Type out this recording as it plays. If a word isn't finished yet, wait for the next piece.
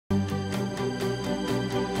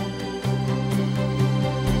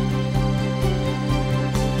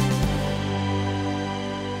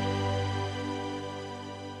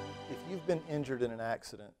been injured in an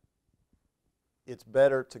accident, it's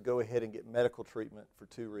better to go ahead and get medical treatment for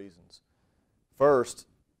two reasons. First,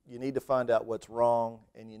 you need to find out what's wrong,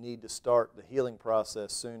 and you need to start the healing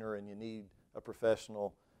process sooner, and you need a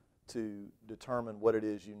professional to determine what it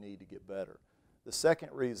is you need to get better. The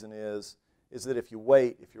second reason is that if you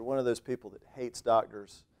wait, if you're one of those people that hates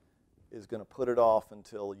doctors, is going to put it off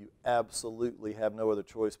until you absolutely have no other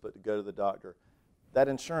choice but to go to the doctor, that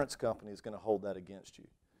insurance company is going to hold that against you.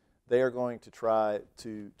 They are going to try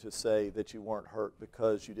to say that you weren't hurt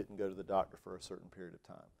because you didn't go to the doctor for a certain period of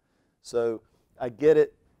time. So I get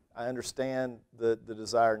it. I understand the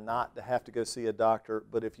desire not to have to go see a doctor,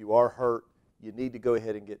 but if you are hurt, you need to go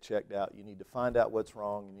ahead and get checked out. You need to find out what's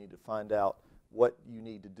wrong. You need to find out what you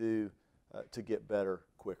need to do to get better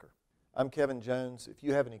quicker. I'm Kevin Jones. If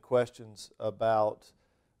you have any questions about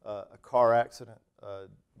a car accident, a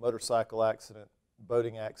motorcycle accident,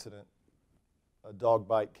 boating accident, a dog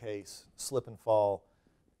bite case, slip and fall,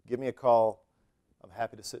 give me a call. I'm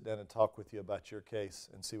happy to sit down and talk with you about your case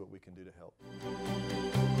and see what we can do to help.